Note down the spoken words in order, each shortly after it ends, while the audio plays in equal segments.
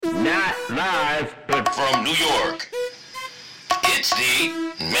Live from New York, it's the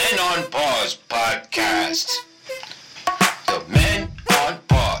Men on Pause podcast. The Men on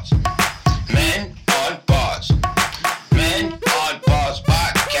Pause. Men on Pause. Men on Pause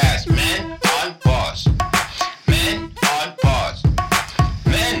podcast. Men on Pause. Men on Pause.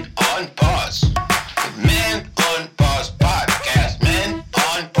 Men on Pause. The Men on Pause podcast. Men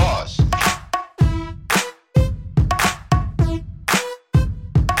on Pause.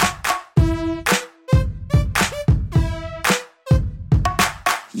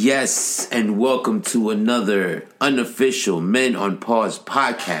 Yes, and welcome to another unofficial Men on Pause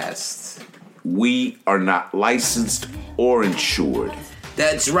podcast. We are not licensed or insured.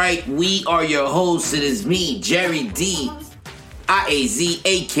 That's right, we are your hosts. It is me, Jerry D. IAZ,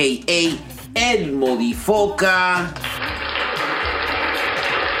 a.k.a. El Modifoca.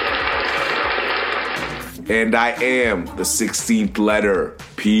 And I am the 16th letter,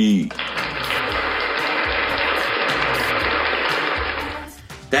 P.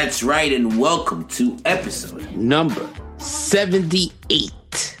 That's right, and welcome to episode number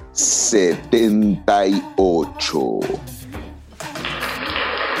 78. 78.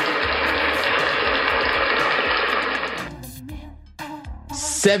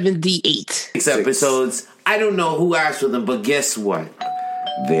 78 episodes. I don't know who asked for them, but guess what?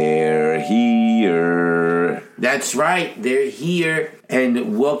 They're here. That's right, they're here.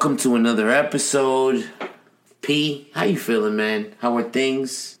 And welcome to another episode. P, how you feeling, man? How are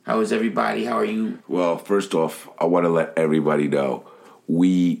things? How is everybody? How are you? Well, first off, I want to let everybody know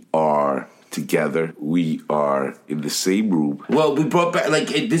we are together. We are in the same room. Well, we brought back,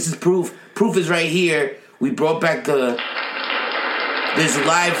 this is proof. Proof is right here. We brought back there's a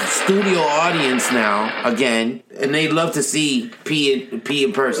live studio audience now, again, and they love to see P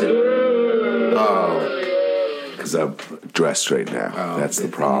in person. Oh. Because I'm dressed right now. Oh, that's the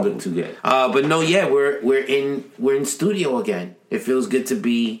you problem. look too good. But no, yeah, we're in studio again. It feels good to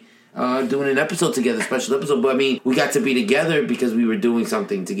be doing an episode together, special episode. But I mean, we got to be together because we were doing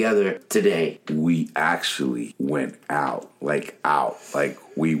something together today. We actually went out.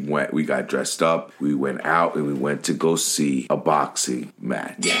 We got dressed up, we went out, and we went to go see a boxing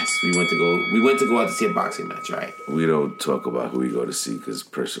match. Yes, we went to go out to see a boxing match, right? We don't talk about who we go to see because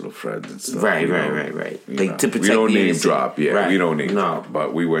personal friends and stuff. Right. Like to protect. We don't the name innocent. drop, yeah. Right. We don't name drop,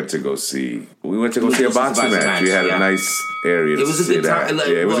 but we went to go see a boxing match. We had a nice area. It was a good time.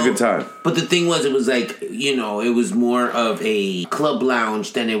 It was a good time. But the thing was, it was it was more of a club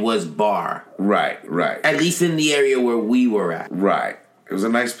lounge than it was bar. Right. At least in the area where we were at. Right. It was a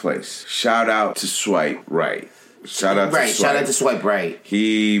nice place. Shout out to Swipe Right. Shout out to Swipe Right.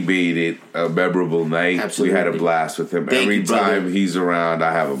 He made it a memorable night. Absolutely. We had a blast with him. Every time he's around,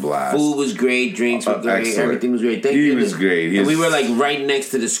 I have a blast. Food was great. Drinks were great. Excellent. Everything was great. He was great. And we were right next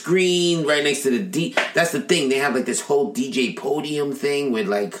to the screen, right next to the That's the thing. They have this whole DJ podium thing with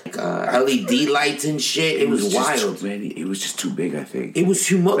LED lights and shit. It was wild. It was just too big, I think. It was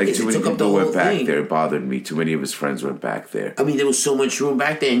humongous. Too it many took up the people whole went back thing. there. It bothered me. Too many of his friends went back there. I mean, there was so much room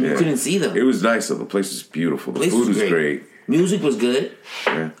back there, and you couldn't see them. It was nice, though. The place was beautiful. The food was great. Music was good.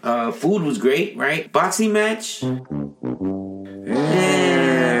 Yeah. Food was great, right? Boxing match.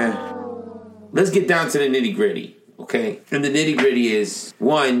 Let's get down to the nitty gritty, okay? And the nitty gritty is,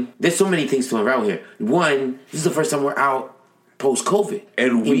 one, there's so many things to unravel here. One, this is the first time we're out post-COVID.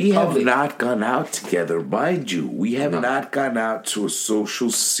 And we have not gone out together, mind you. We have not gone out to a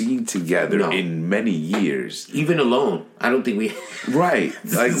social scene together in many years. Even alone. I don't think we... Right.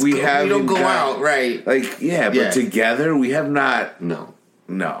 We haven't... We don't go out, right. But together we have not... No.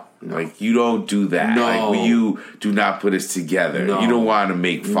 You don't do that. No. You do not put us together. No. You don't want to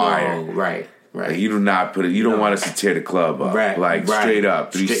make fire. No, right. You do not put it. You don't want us to tear the club up. Right. Straight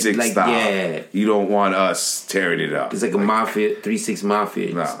up, 3-6 style. Yeah. You don't want us tearing it up. It's like a mafia, 3-6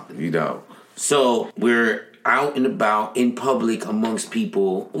 mafia. No, you don't. So we're out and about in public amongst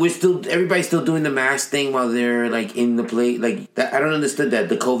people. Everybody's still doing the mask thing while they're in the play. I don't understand that.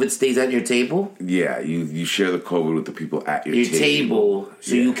 The COVID stays at your table? Yeah, you share the COVID with the people at your table.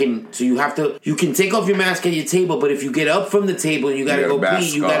 So you can take off your mask at your table, but if you get up from the table and you gotta go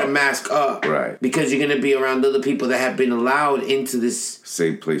pee, you gotta mask up. Right. Because you're gonna be around other people that have been allowed into this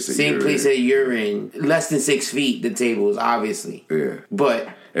same place that you're in. Less than 6 feet, the tables, obviously. Yeah. But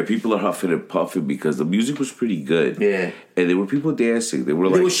and people are huffing and puffing because the music was pretty good. Yeah. And there were people dancing. They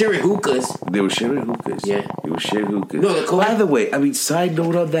were sharing hookahs. Yeah. They were sharing hookahs. No, by the way, side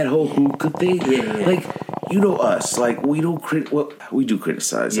note on that whole hookah thing. Yeah. you know us, like we don't we do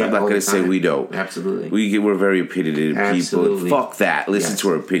criticize. Yeah, I'm not all gonna the say time. we don't. Absolutely. We're very opinionated people. Absolutely. Fuck that. Listen Yes. to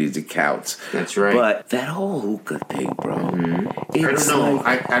our opinions. It counts. That's right. But that whole hookah thing, bro. I It's don't know.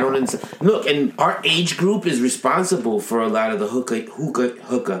 like- I don't understand. Look, and our age group is responsible for a lot of the hookah.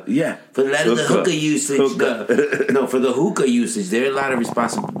 Yeah. For a lot of the Hookah. hookah usage. For the hookah usage, they're a lot of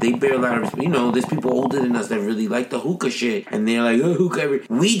responsible. They bear a lot of. There's people older than us that really like the hookah shit, and they're like, oh, hookah.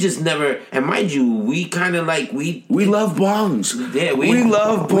 We just never. And mind you, we kind of like we love bongs. Yeah, we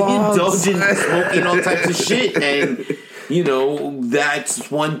love bongs. We indulge in smoking all types of shit, and that's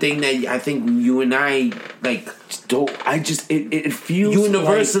one thing that I think you and I like. It feels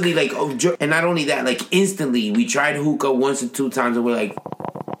Universally, and not only that, like instantly, we tried hookah once or two times, and we're like,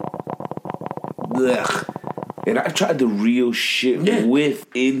 ugh. And I've tried the real shit with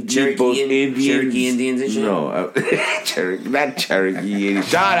Indians Cherokee Indians and shit. No, not Cherokee Indians.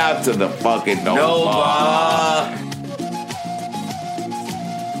 Shout out to the fucking Nova.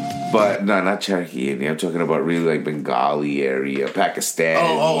 But no, not Cherokee Indian. I'm talking about really like Bengali area, Pakistan,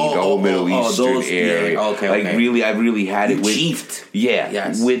 the whole Middle Eastern area. Yeah, okay. Really, I've really had it with chiefed.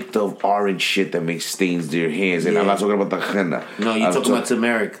 Yes. With the orange shit that makes stains to your hands. And I'm not talking about the henna. No, you're talking about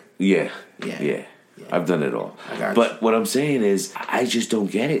turmeric. Yeah. I've done it all. But what I'm saying is, I just don't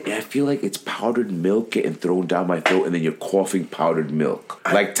get it. I feel like it's powdered milk getting thrown down my throat, and then you're coughing powdered milk.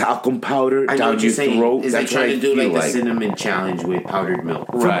 Like talcum powder down your throat. Is That's like trying to do like the like. cinnamon challenge with powdered milk.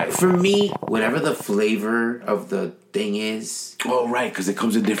 Right. For me, whatever the flavor of the thing is. Oh, right, because it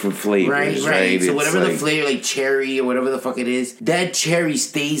comes in different flavors. Right. So It's whatever the flavor, like cherry or whatever the fuck it is, that cherry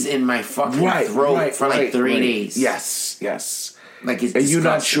stays in my fucking throat for like 3 days. Yes. Like it's and disgusting. you're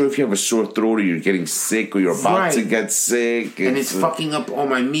not sure if you have a sore throat or you're getting sick or you're about to get sick. And it's fucking up all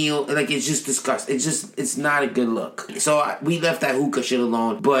my meal. Like, it's just disgusting. It's not a good look. So we left that hookah shit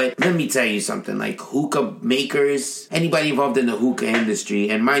alone. But let me tell you something. Like, hookah makers, anybody involved in the hookah industry,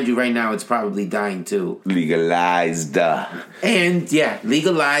 and mind you, right now it's probably dying too. Legalized. And,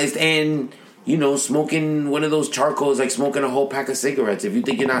 legalized and... smoking one of those charcoals, like smoking a whole pack of cigarettes. If you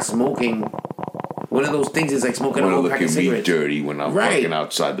think you're not smoking, one of those things is like smoking a whole pack of cigarettes. Me dirty when I'm fucking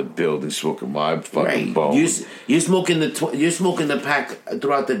outside the building smoking my fucking bones. You're smoking the pack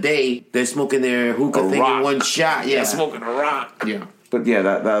throughout the day. They're smoking their hookah thing in one shot. Yeah, smoking a rock. Yeah. But yeah,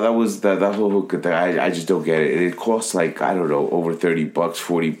 that was that whole hookah thing. I just don't get it. It costs like, I don't know, over $30,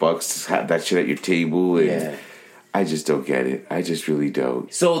 $40 to have that shit at your table. And I just don't get it. I just really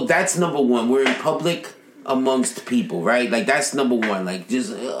don't. So that's number one. We're in public amongst people, right? Like, that's number one. Like,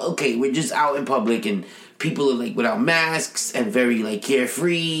 just, we're just out in public and people are, like, without masks and very, like,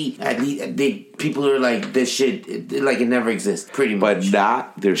 carefree. At least, people are like, this shit, it never exists, pretty much. But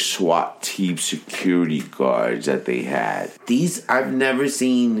not their SWAT team security guards that they had. I've never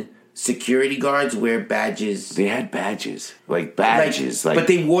seen security guards wear badges. They had badges. Like, badges. But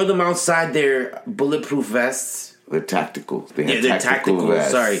they wore them outside their bulletproof vests. They're tactical. They had they're tactical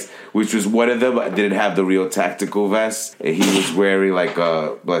vests. Sorry. Which was one of them didn't have the real tactical vest. And he was wearing like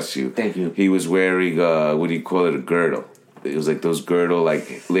bless you. Thank you. He was wearing what do you call it? A girdle. It was like those girdle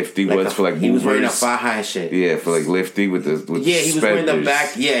lifting ones for like movers. He was wearing a faja shit. Yeah, for like lifting with the he was wearing the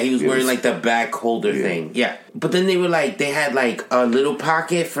back. Yeah, he was wearing like the back holder thing. Yeah, but then they had like a little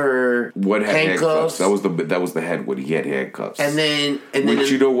pocket for handcuffs. That was the head one. He had handcuffs. And then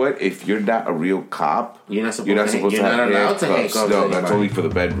you know what? If you're not a real cop, you're not supposed to have handcuffs. No, that's only for the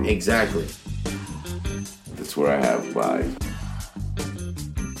bedroom. Exactly. That's where I have mine.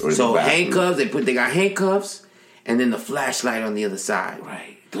 So handcuffs. They got handcuffs. And then the flashlight on the other side.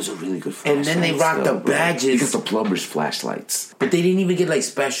 Right. Those are really good flashlights. And then they rock the badges. Because the plumber's flashlights. But they didn't even get like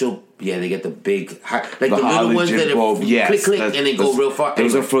special. Yeah, they get the big, like the little ones that are click, and they go real far.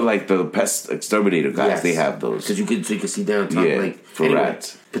 Those are for like the pest exterminator guys. Yes. They have those. Because you can see down top. Yeah, for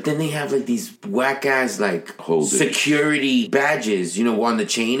rats. But then they have like these whack ass like security badges, on the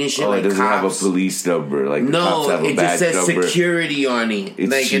chain and shit. It doesn't have a police number. Like the cops have a badge just says number. security on it.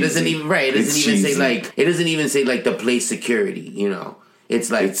 It's like cheesy. It doesn't even it doesn't even say like the place security. It's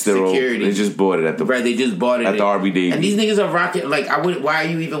like security. They just bought it at the They just bought it at the Army Navy. And these niggas are rocking. Like, why are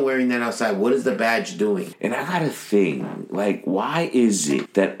you even wearing that outside? What is the badge doing? And I got a thing. Like, why is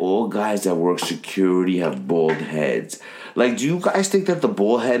it that all guys that work security have bald heads? Like, do you guys think that the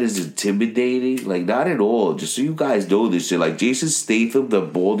bald head is intimidating? Like, not at all. Just so you guys know this shit. Like, Jason Statham, the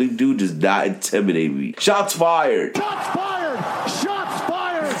balding dude, does not intimidate me. Shots fired. Shots fired. Shots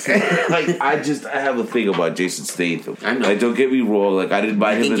fired. Like, I have a thing about Jason Statham. I know. Like, don't get me wrong. Like, I didn't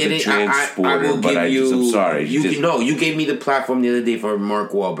buy him as a transporter, but I'm sorry. You gave me the platform the other day for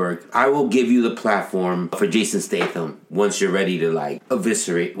Mark Wahlberg. I will give you the platform for Jason Statham once you're ready to, like,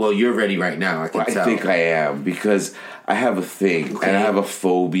 eviscerate. Well, you're ready right now, I can tell. I think I am, because I have a thing, and I have a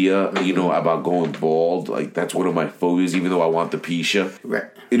phobia, you know, about going bald. Like, that's one of my phobias, even though I want the alopecia. Right.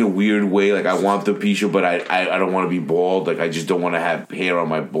 In a weird way, like, I want the alopecia, but I don't want to be bald. Like, I just don't want to have hair on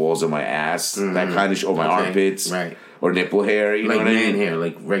my balls and my ass, that kind of shit, or my armpits. Right. Or nipple hair, you know what I mean? Like man hair,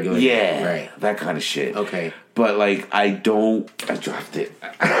 like regular hair. Right. That kind of shit. Okay. But, like, I dropped it.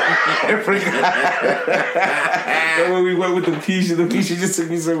 I forgot. When we went with the alopecia just took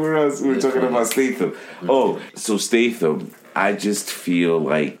me somewhere else. We were talking about Statham. Oh, so Statham, I just feel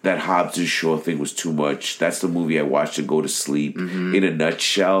like that Hobbs and Shaw thing was too much. That's the movie I watched to go to sleep, in a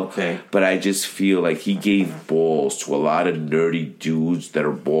nutshell. Okay. But I just feel like he gave balls to a lot of nerdy dudes that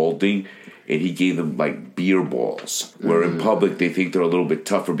are balding, and he gave them, like, beer balls. Where in public, they think they're a little bit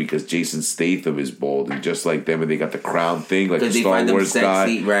tougher because Jason Statham is bald and just like them, and they got the crown thing, like the Star Wars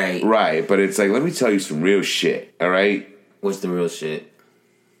guy. Right. Right. But it's like, let me tell you some real shit, all right? What's the real shit?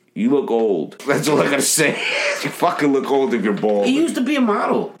 You look old. That's all I gotta say. You fucking look old if you're bald. He used to be a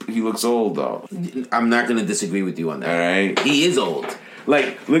model. He looks old, though. I'm not going to disagree with you on that. All right? He is old.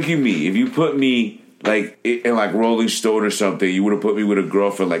 Like, look at me. If you put me, like, in, like, Rolling Stone or something, you would have put me with a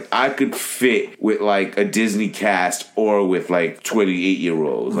girlfriend. Like, I could fit with, like, a Disney cast or with, like,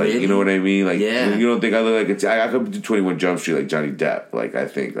 28-year-olds. Like, really? You know what I mean? Like, yeah. You don't think I look like I could do 21 Jump Street like Johnny Depp. Like, I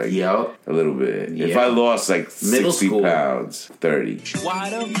think, like, a little bit. If I lost, like, 60 pounds, 30. Why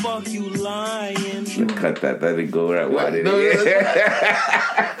the fuck you lying? Cut that. That didn't go right. Why did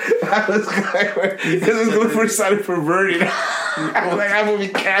it? Because I was going for Sonic Perverted. I was like, I'm going to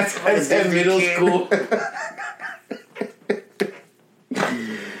be cast by middle school.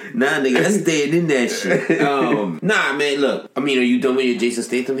 Nah, nigga, that's staying in that shit. Nah, man, look. I mean, are you done with your Jason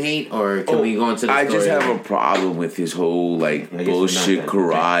Statham hate, or can we go into the story? I just have a problem with his whole, like, bullshit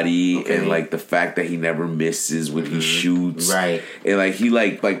karate and, like, the fact that he never misses when he shoots. Right. And, like, he,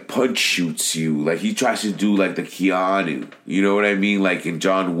 like punch shoots you. Like, he tries to do, like, the Keanu. You know what I mean? Like, in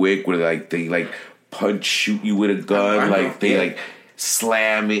John Wick, where, like, they, like, punch shoot you with a gun. Like, they, like,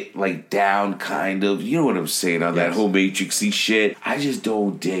 slam it, like, down, kind of. You know what I'm saying? On that whole Matrix-y shit. I just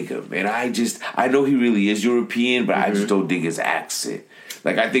don't dig him. And I know he really is European, but I just don't dig his accent.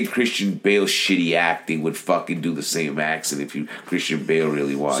 Like, I think Christian Bale's shitty acting would fucking do the same accent if Christian Bale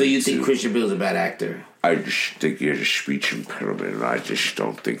really wanted to. So you think Christian Bale's a bad actor? I just think he has a speech impediment, and I just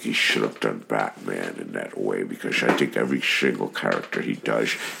don't think he should have done Batman in that way, because I think every single character he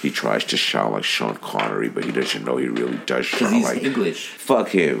does, he tries to sound like Sean Connery, but he doesn't know he really does sound like... Because he's English. Fuck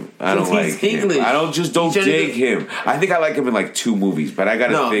him. I don't like him. I don't dig him. I think I like him in like 2 movies, but I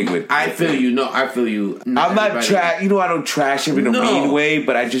got a thing with... I feel you. No, I feel you. I'm not trash. You know, I don't trash him in a mean way,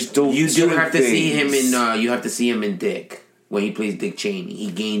 but I just don't... You do have to see him in... you have to see him in Dick. When he plays Dick Cheney,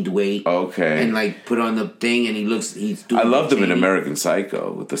 he gained weight. Okay. And like put on the thing, and he's doing. I loved him in American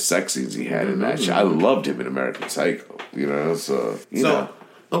Psycho with the sex scenes he had in that shit. I loved him in American Psycho. You know, so you know.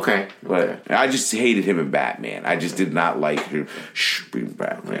 Okay. But I just hated him in Batman. I just did not like him being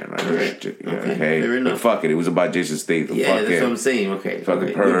Batman. Okay. Fair enough. But fuck it. It was about Jason Statham. Yeah, fuck that's him. what I'm saying. Okay. Fucking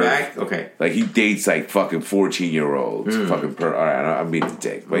okay. perv. You're back? Okay. Like, he dates like fucking 14-year-olds. Fucking perv. Alright, I'm being a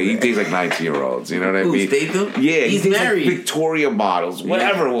dick. But he dates like 19-year-olds. You know what I mean? Statham? Yeah, he's married. Like Victoria models.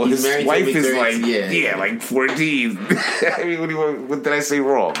 Whatever it was. His wife is like, yeah, like 14. I mean, what did I say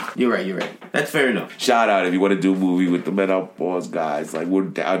wrong? You're right. That's fair enough. Shout out if you want to do a movie with the Men on Pause guys. Like, we're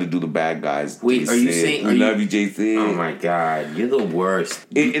down to do the bad guys. Wait, Jason. are you saying... We love you, Jason. Oh, my God. You're the worst.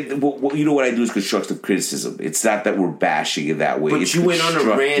 Well, you know what I do is constructive criticism. It's not that we're bashing it that way. But it's you went on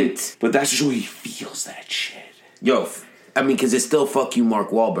a rant. But that's just how he feels that shit. Yo, I mean, because it's still fuck you, Mark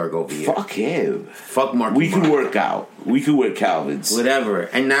Wahlberg over here. Fuck him. Fuck Mark. We could work out. We could wear Calvins. Whatever.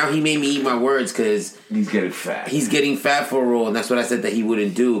 And now he made me eat my words because... He's getting fat. He's getting fat for a role, and that's what I said that he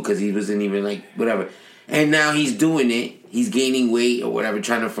wouldn't do because he wasn't even like, whatever. And now he's doing it. He's gaining weight or whatever,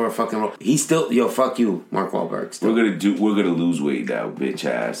 trying for a fucking role. He's still, fuck you, Mark Wahlberg. Still. We're gonna lose weight now, bitch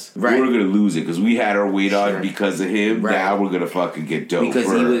ass. Right. We're gonna lose it because we had our weight on because of him. Right. Now we're gonna fucking get dope. Because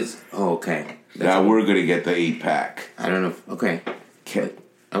he was. Oh, okay. Now we're gonna get the 8-pack. I don't know. Okay.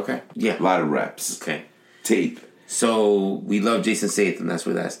 Okay. Yeah. A lot of reps. Okay. Tape. So we love Jason Statham. That's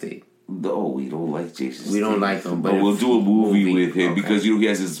where that stayed. No, we don't like Jason. We don't like him, but we'll do a movie with him because he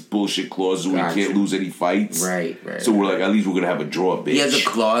has his bullshit clause where he can't lose any fights. Right. So we're like, at least we're gonna have a draw, bitch. He has a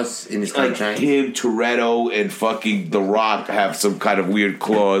clause in his contract. Like him, Toretto, and fucking The Rock have some kind of weird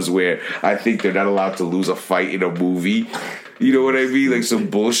clause where I think they're not allowed to lose a fight in a movie. You know what I mean? Like some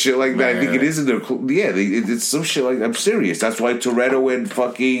bullshit like that. Right, I think right. it is in their... Yeah, it's some shit like... I'm serious. That's why Toretto and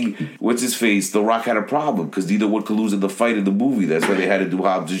fucking... What's his face? The Rock had a problem. Because neither one could lose in the fight in the movie. That's why they had to do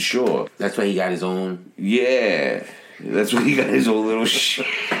Hobbs and Shaw. That's why he got his own. Yeah. That's when he got his own little shit.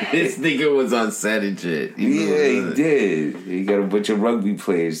 This nigga was on set and shit. Yeah, he did. He got a bunch of rugby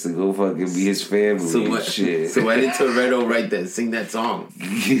players to go fucking be his family So and what? shit. So why did Toretto write that? Sing that song?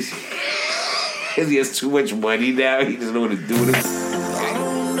 Because he has too much money now. He doesn't know what to do with it. I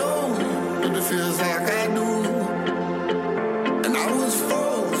don't know, but it feels like I do. And I was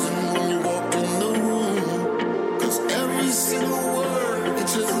frozen when you walked in the room. 'Cause every single word, it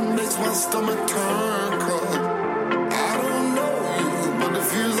just makes my stomach turn cold. I don't know you, but it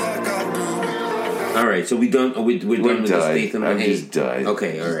feels like I do. All right, so we're done with We're the done. Statham. I'm Hey. just done.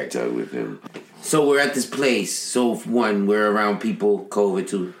 Okay, all Just right. done with him. So we're at this place. So one, we're around people, COVID.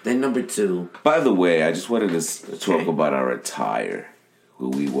 Two. Then number two. By the way, I just wanted to talk Okay. about our attire when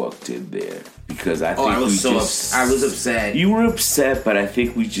we walked in there. Because I Oh, think I was we so just... I was upset. You were upset, but I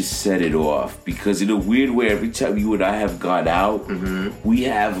think we just set it off. Because in a weird way, every time you and I have gone out, we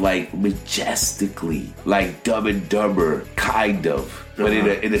have like majestically, like Dumb and Dumber, kind of. But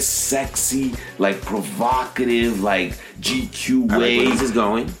in a sexy, like provocative, like GQ I like way. where this is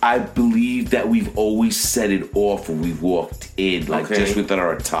going. I believe that we've always set it off when we've walked in, like Okay. just within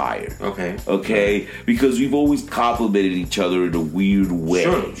our attire. Okay. Okay? Because we've always complimented each other in a weird way.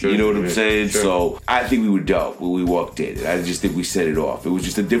 Sure, You know what I'm sure, saying? sure. So I think we were dope when we walked in. And I just think we set it off. It was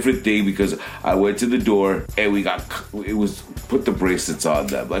just a different thing because I went to the door and it was put the bracelets on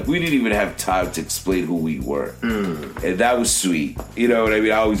them. Like we didn't even have time to explain who we were. And that was sweet. You know what I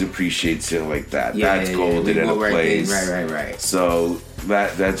mean? I always appreciate shit like that. That's golden We in go a right place. in. Right. So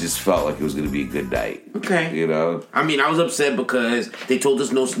that just felt like it was going to be a good night. Okay. You know? I mean, I was upset because they told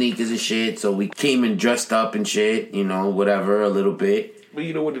us no sneakers and shit, so we came and dressed up and shit, you know, whatever, a little bit. But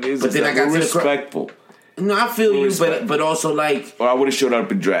you know what it is? But Is then that I got we're to the respectful. No, I feel you, Respect. but also like, Or I would have showed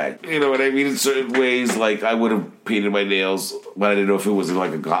up in drag. You know what I mean? In certain ways, like I would have painted my nails, but I didn't know if it was in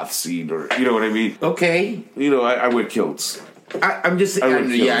like a goth scene or you know what I mean. okay, You know, I wear kilts. I'm just, I wear I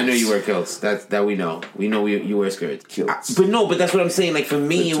know kilts. you wear kilts. That we know. We know you wear skirts. Kilts. But that's what I'm saying. Like for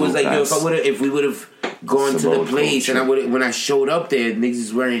me, The it was like, yo, two if we would have gone to the Samoa place and culture. when I showed up there, niggas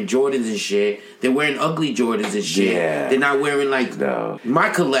is wearing Jordans and shit. They're wearing ugly Jordans and shit. Yeah. They're not wearing like No. my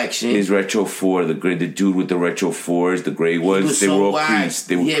collection. His retro 4, the dude with the retro 4s, the gray ones, was they so were all whack. creased.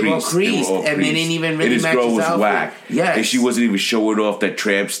 They were Yeah, they were creased. creased, They were all and they creased. didn't even really and his match girl his was outfit. whack. Yes. And she wasn't even showing off that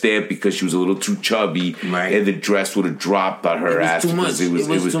tramp stamp because she was a little too chubby. Right. And the dress would have dropped on her It was ass too much. because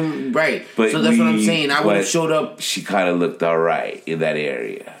It was too right. But So that's what I'm we- saying. I would have but showed up. She kind of looked all right in that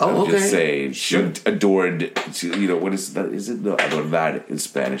area. Oh, I'm just okay. saying. Sure. She adorned, you know, what is that? Is it? No, adornar in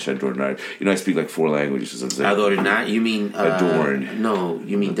Spanish. Adornar. You know, I speak like 4 languages. I thought it not. You mean Adorn. No,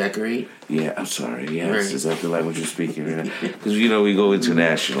 you mean decorate. Yeah, I'm sorry. Yes, Right. is that the language you're speaking? Because, you know, we go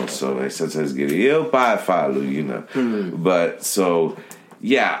international, so I sometimes get it. Follow, you know. But, so,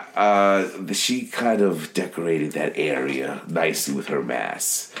 yeah, she kind of decorated that area nicely with her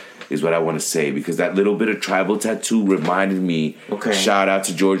mask, is what I want to say. Because that little bit of tribal tattoo reminded me, Okay. shout out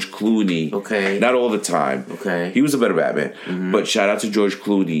to George Clooney. Okay. Not all the time. Okay. He was a better Batman. But shout out to George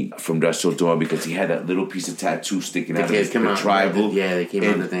Clooney from Dusk Till Dawn because he had that little piece of tattoo sticking out of his came out, tribal. yeah, they came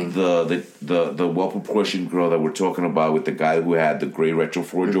out And the thing. The well proportioned girl that we're talking about with the guy who had the gray retro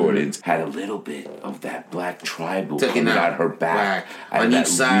 4 Jordans had a little bit of that black tribal Taking coming out out her back on And each that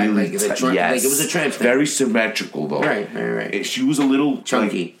side, like the yes, like it was a tramp stamp. very symmetrical though. Right. She was a little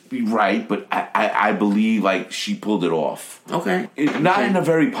Chunky. like, right, but I believe like she pulled it off. Okay. Not Okay. in a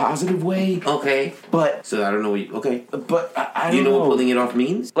very positive way, Okay. but So I don't know. Okay. I don't You know know what pulling it off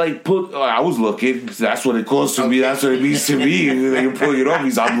means? like I was looking. That's what it calls to me. That's what it means to me. You're pulling it off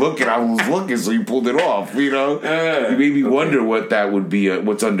means I'm looking. I was looking, so you pulled it off. You know, you made me wonder what that would be.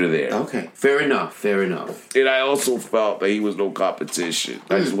 What's under there. Okay. Fair enough. And I also felt that he was no competition.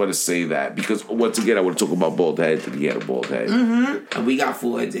 I just want to say that because once again, I want to talk about bald heads, and he had a bald head. And we got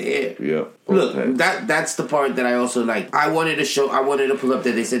 4 heads of hair. Yeah. bald Look, head. that's the part that I also like. I wanted to pull up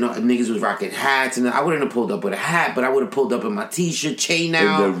that they said no niggas was rocking hats, and I wouldn't have pulled up with a hat, but I would have pulled up in my t-shirt, chain And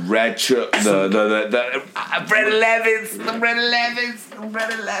out. the retro, the Bread 11s, the Bread 11s, the Bread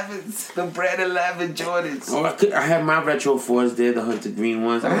 11s, the Bread 11 Jordans. Or I have my retro 4s there, the hunter green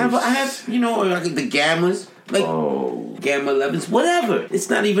ones. I have, you know, like the gammas. Like, Oh, Gamma 11s, whatever. It's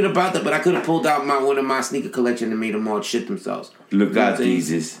not even about that, but I could have pulled out one of my sneaker collection and made them all shit themselves. Look out, You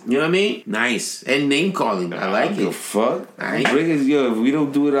Jesus. know what I mean? Nice. And name calling. I like The it. fuck? Aight. If we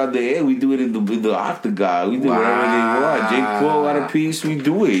don't do it on the air, we do it in the octagon. We do whatever they want. Jake Paul out of peace, we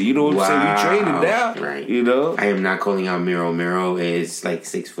do it. You know what I'm saying? We train it now. Right. You know? I am not calling out Miro. Miro is like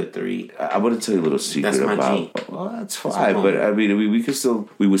 6'3". I'm gonna tell you a little secret That's my about. G. Well, that's my fine, homie. but I mean,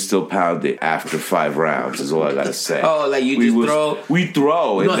 we would still pound it after 5 rounds. Is all I gotta say. Oh, like you just throw. We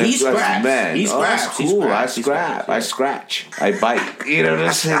throw. No, and he that's scraps. Man. He Oh, that's scraps. He cool. scraps. I He scrap. scraps, I yeah. scratch. I bite. You know what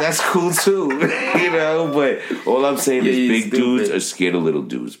I'm saying? That's cool too. You know, but all I'm saying Yeah, is you're big stupid. dudes are scared of little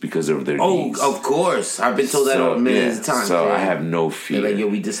dudes because of their Oh, knees. of course. I've been told that millions of times. So yeah. I have no fear. They're like, yo,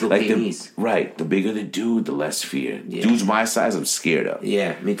 we dislocate knees. Right. The bigger the dude, the less fear. Yeah. Dudes my size, I'm scared of.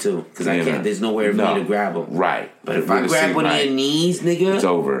 Yeah, me too. Because I You can't. know? There's nowhere for me to grab them. Right. But if We're I the grab same one of height. your knees, nigga, It's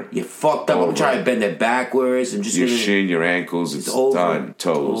over. you're fucked up. Over. I'm trying to bend it backwards. I'm just Your gonna. shin, your ankles, it's over. done.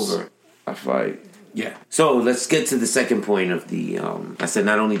 Toes. It's over. I fight. Yeah. So let's get to the second point of the. I said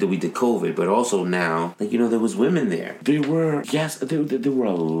not only did we do COVID, but also now, like there was women there. There were there were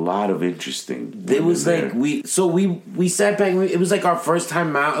a lot of interesting. It was women like there. we sat back. It was like our first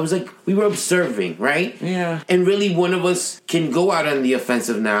time out. It was like we were observing, right? Yeah. And really, one of us can go out on the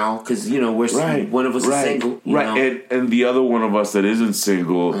offensive now because we're one of us is single, you know? and the other one of us that isn't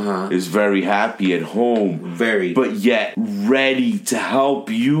single is very happy at home, Very. but yet ready to help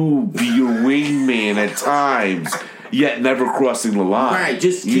you be your wingman at times, yet never crossing the line. Right,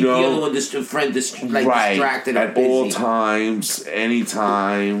 just keep the other one distracted or at busy. all times,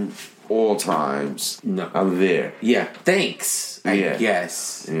 anytime, all times. No. I'm there. Yeah, thanks. I Yeah.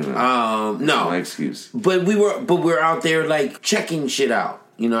 guess. No No, excuse. but we're out there like checking shit out.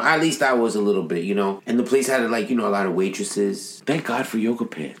 At least I was a little bit. And the place had like a lot of waitresses. Thank God for yoga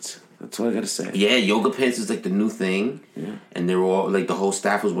pants. That's all I gotta say. Yeah, yoga pants is like the new thing. Yeah, and they were all like the whole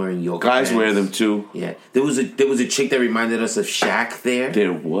staff was wearing yoga. Guys pants. wear them too. Yeah, there was a chick that reminded us of Shaq there.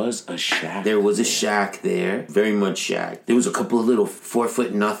 There was a Shaq. There was a Shaq there, very much Shaq. There was a couple of little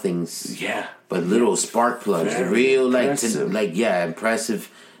 4-foot nothings. Yeah. But little spark plugs, Very real impressive. impressive.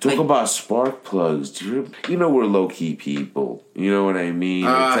 Talk about spark plugs. Do you know we're low key people. You know what I mean?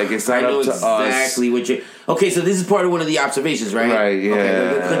 It's not I know up to exactly us. what you're. Okay, so this is part of one of the observations, right? Right, yeah.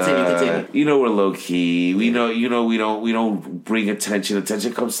 Okay, continue. You know we're low key. We know we don't bring attention.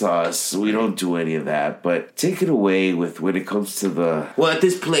 Attention comes to us. We don't do any of that. But take it away with when it comes to the. Well, at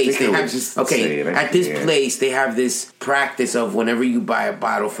this place they have at this can't. place they have this practice of whenever you buy a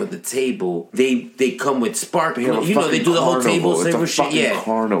bottle for the table, they come with spark. They have a They fucking do the whole table carnival. It's a server shit, fucking yeah,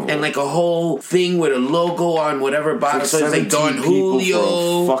 carnival. and like a whole thing with a logo on whatever bottle. So it's like Don 17 people Julio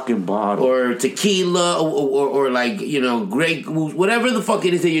for a fucking bottle. or tequila or like Grey Goose, whatever the fuck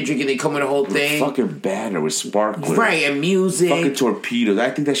it is that you're drinking. They come with a whole thing, fucking banner with sparklers. right? And music. Fucking torpedoes. I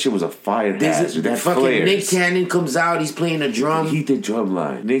think that shit was a fire hazard. That fucking flares. Nick Cannon comes out. He's playing a drum. He did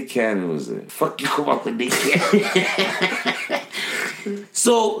drumline. Nick Cannon was there. Fuck you, come up with Nick Cannon.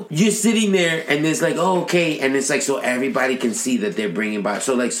 So you're sitting there, and it's like, oh, okay, and it's like so everybody can see that they're bringing bottles.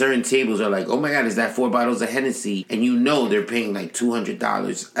 So like certain tables are like, oh my god, is that 4 bottles of Hennessy? And they're paying like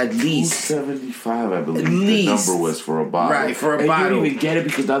 $200 at least. $275, I believe. At least. The number was for a bottle. Right, for a and bottle. You don't even get it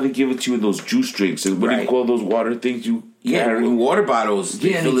because now they give it to you in those juice drinks. And what do you Right. call those water things you carry? Water bottles.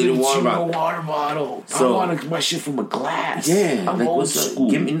 Yeah, fill they it give in it water to you in a bottle. water bottle. So- I want my shit from a glass. Yeah, I'm like, old what's up? school.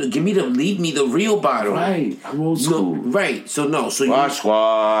 Leave me the real bottle. Right, I'm old No, school. right. So Wash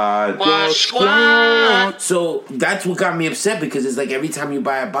squad. So that's what got me upset because it's like every time you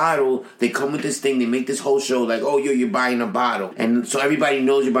buy a bottle, they come with this thing. They make this whole show like, oh, you're buying a bottle, and so everybody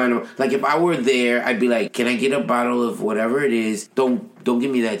knows you're buying a. Like if I were there, I'd be like, can I get a bottle of whatever it is? Don't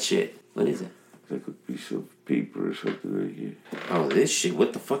give me that shit. What is it? Like a piece of paper or something right here. Oh, this shit.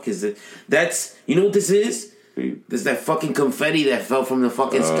 What the fuck is it? That's what this is. There's that fucking confetti that fell from the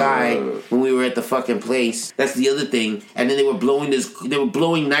fucking sky when we were at the fucking place. That's the other thing. And then they were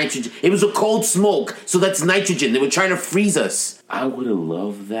blowing nitrogen. It was a cold smoke, so that's nitrogen. They were trying to freeze us. I would have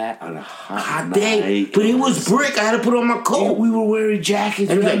loved that on a hot Day. night. But it was brick. I had to put on my coat. We were wearing jackets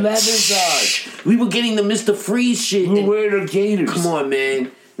And with we were like, leathers on. we were getting the Mr. Freeze shit. We were wearing our gaiters. Come on,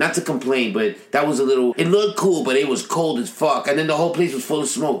 man. Not to complain, but that was it looked cool, but it was cold as fuck. And then the whole place was full of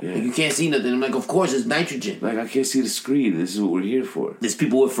smoke. Yeah. Like, you can't see nothing. I'm like, of course, it's nitrogen. Like, I can't see the screen. This is what we're here for. There's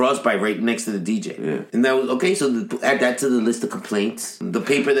people with frostbite right next to the DJ. Yeah. And that was, okay, so add that to the list of complaints. The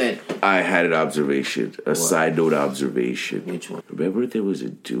paper that... I had an observation, side note observation. Which one? Remember there was a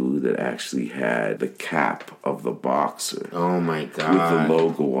dude that actually had the cap of the boxer Oh, my with God. the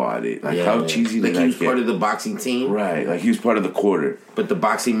logo on it. Like, Yeah. how cheesy Like did he I was get? part of the boxing team, Right, like he was part of the quarter. but the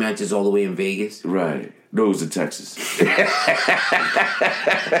boxing match is all the way in Vegas. Right. No, it was in Texas.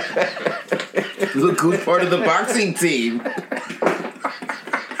 Look who's part of the boxing team.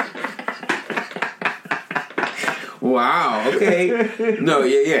 Wow. Okay. No.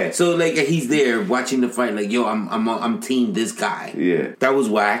 Yeah. So like he's there watching the fight. Like yo, I'm team this guy. Yeah. That was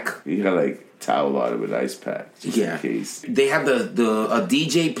whack. You got like towel on him with ice pack, just Yeah. in case. They have a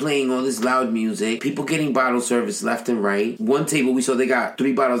DJ playing all this loud music. People getting bottle service left and right. One table we saw they got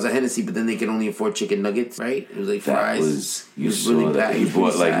 3 bottles of Hennessy, but then they could only afford chicken nuggets. Right? It was like That fries. was It was really bad. He It was bought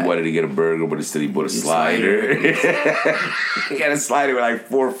really like sad. he wanted to get a burger, but instead he bought a slider. He got a slider with like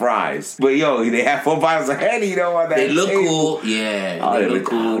 4 fries. But yo, they have 4 bottles of Henny though on that. They look table. cool. Yeah. Oh, they I look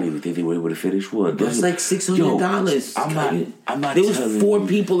cool. don't even think they were able to finish one. That's like $600. Yo, I'm not There was telling 4 you.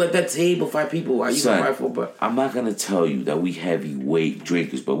 people at that table. 5 people. Why you Son, gonna buy 4? But I'm not gonna tell you that we heavyweight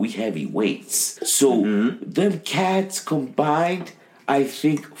drinkers, but we heavyweights. So them cats combined, I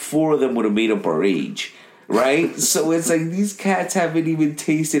think 4 of them would have made up our age. Right? So it's like these cats haven't even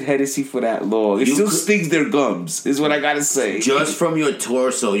tasted Hennessy for that long. It You still could- stings their gums, is what I gotta say. just from your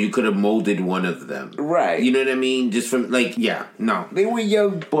torso, you could have molded one of them. Right. You know what I mean? Just from like, yeah, no. They were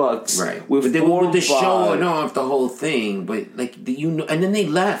young bucks. Right. With But they were with the 4 show bottles. and off the whole thing. But like, and then they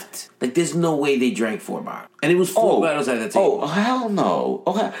left. Like, there's no way they drank 4 bottles. And it was 4 bottles at the table. Oh, hell no.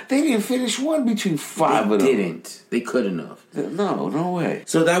 Okay. They didn't finish one between 5 They of them. didn't. They couldn't have. No way.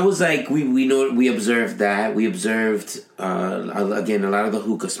 So that was like we observed that. We observed again a lot of the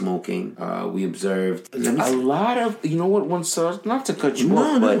hookah smoking. We observed A lot of, you know what, one source, not to cut you No,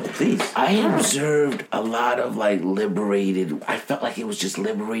 off, no, but please. I observed a lot of like liberated, I felt like it was just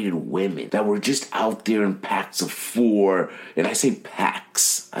liberated women that were just out there in packs of 4, and I say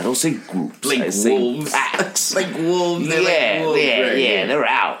packs, I don't say groups, Like I say wolves. packs. like wolves. They're like wolves, right? They're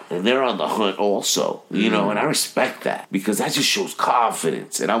out and they're on the hunt also, you know, and I respect that because that just shows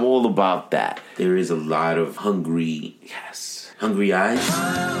confidence, and I'm all about that. There is a lot of hungry eyes.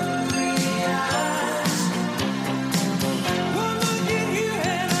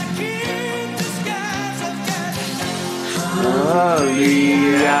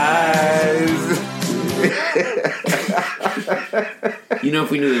 You know,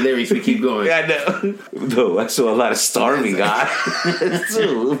 if we knew the lyrics, we keep going. I know. No, I saw a lot of starving eyes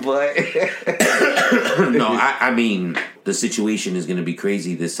too, but No, I mean, the situation is going to be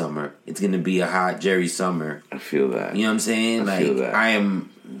crazy this summer. It's going to be a hot Jerry summer. I feel that. You know what I'm saying? I feel Like, that. I'm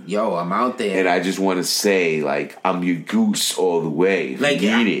out there. And I just want to say, like, I'm your goose all the way. If Like,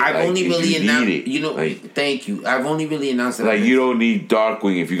 you need it. I've Like, only if really you need announced, it. you know, Like, thank you. I've only really announced that. like you don't need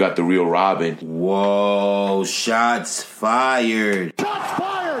Darkwing if you got the real Robin. Whoa, shots fired. Shots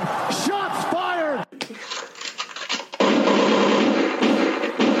fired! Shots fired!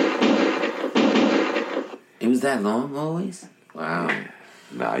 It was that long always? Wow.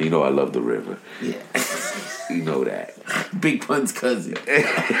 Nah, you know I love the river. Yeah. You know that. Big Pun's cousin.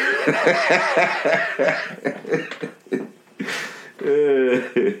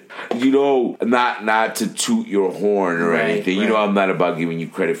 You know, not to toot your horn or Right, anything. You right. know I'm not about giving you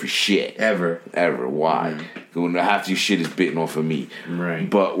credit for shit. Ever. Why? When half your shit is bitten off of me. Right.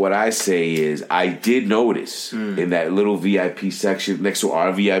 But what I say is, I did notice in that little VIP section next to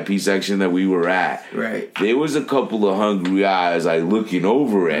our VIP section that we were at, Right. there was a couple of hungry eyes like looking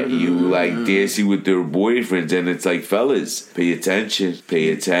over at you, like dancing with their boyfriends, and it's like, fellas, pay attention,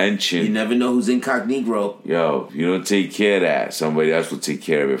 pay attention. You never know who's incognito. Yo, if you don't take care of that, somebody else will take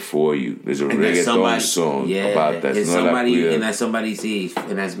care of it for you. There's a And that's reggaeton somebody, song about that. It's No la somebody, cuida. and that's somebody sees,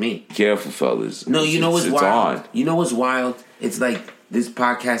 and that's me. Careful, fellas. No, you know what's It's wild? on. You know what's wild? It's like this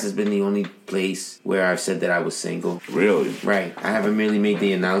podcast has been the only place where I've said that I was single. Really? Right. I haven't really made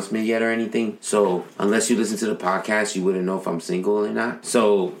the announcement yet or anything. So unless you listen to the podcast, you wouldn't know if I'm single or not.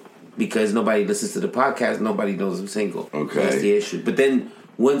 So because nobody listens to the podcast, nobody knows I'm single. Okay. So that's the issue. But then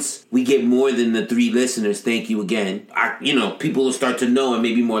once we get more than the 3 listeners, thank you again. People will start to know, and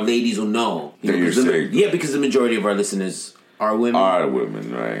maybe more ladies will know. That you're 'cause the- single. yeah, because the majority of our listeners are women. Are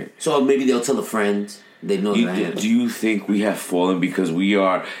women, right? So maybe they'll tell a friend. They know that I am. Do you think we have fallen because we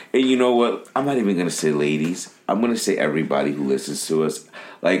are? And you know what? I'm not even gonna say ladies. I'm gonna say everybody who listens to us.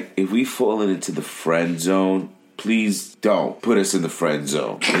 Like, if we've fallen into the friend zone, please don't put us in the friend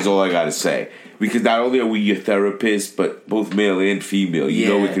zone. Is all I gotta say. Because not only are we your therapist, but both male and female. You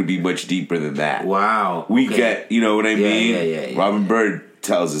know Yeah. it could be much deeper than that. Wow. We Okay. get, you know what I mean? Yeah. Robin Bird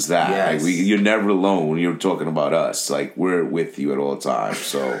tells us that. Yes. Like, you're never alone when you're talking about us. Like, we're with you at all times.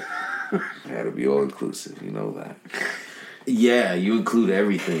 So, gotta be all inclusive. You know that. Yeah, you include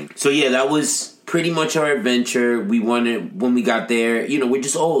everything. So yeah, that was pretty much our adventure. We wanted, when we got there, we're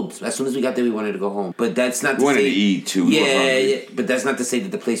just old. As soon as we got there, we wanted to go home. But that's not to We wanted say, to eat, too. We were hungry. Yeah, but that's not to say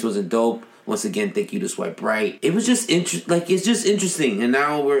that the place wasn't dope. Once again, thank you to Swipe Right. It was just it's just interesting. And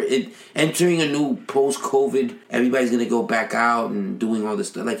now we're entering a new post-COVID. Everybody's gonna go back out and doing all this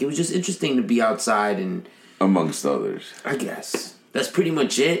stuff. Like, it was just interesting to be outside and amongst others. I guess that's pretty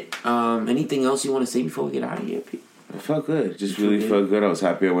much it. Anything else you want to say before we get out of here, Pete? I felt good. Just really felt good. I was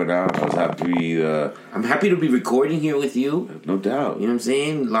happy I went out. I was happy. I'm happy to be recording here with you. No doubt. You know what I'm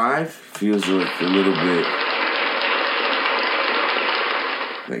saying? Live. Feels like a little bit.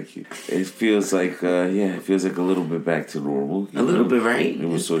 Thank you. It feels like, it feels like a little bit back to normal. A little bit, right? It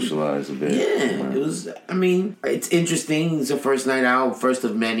was socialized a bit. Yeah, it was. I mean, it's interesting. It's the first night out, first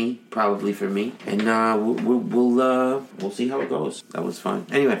of many, probably for me. And we'll see how it goes. That was fun.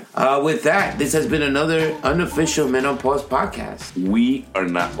 Anyway, with that, this has been another unofficial Men on Pause podcast. We are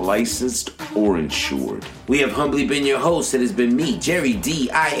not licensed or insured. We have humbly been your hosts. It has been me, Jerry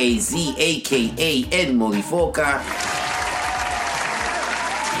Diaz, aka Ed Molifoca.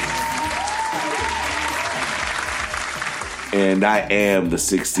 And I am the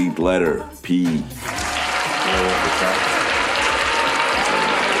 16th letter, P.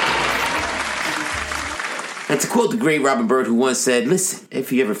 And to quote the great Robin Bird, who once said, listen,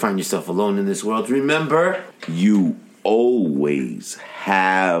 if you ever find yourself alone in this world, remember, you always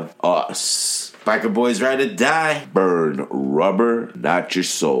have us. Biker boys ride or die. Burn rubber, not your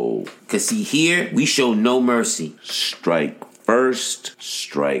soul. 'Cause see, here, we show no mercy. Strike first,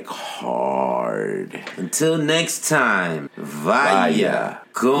 strike hard. Until next time, vaya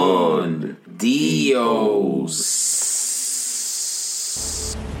con Dios.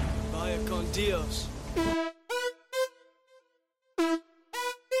 Vaya con Dios.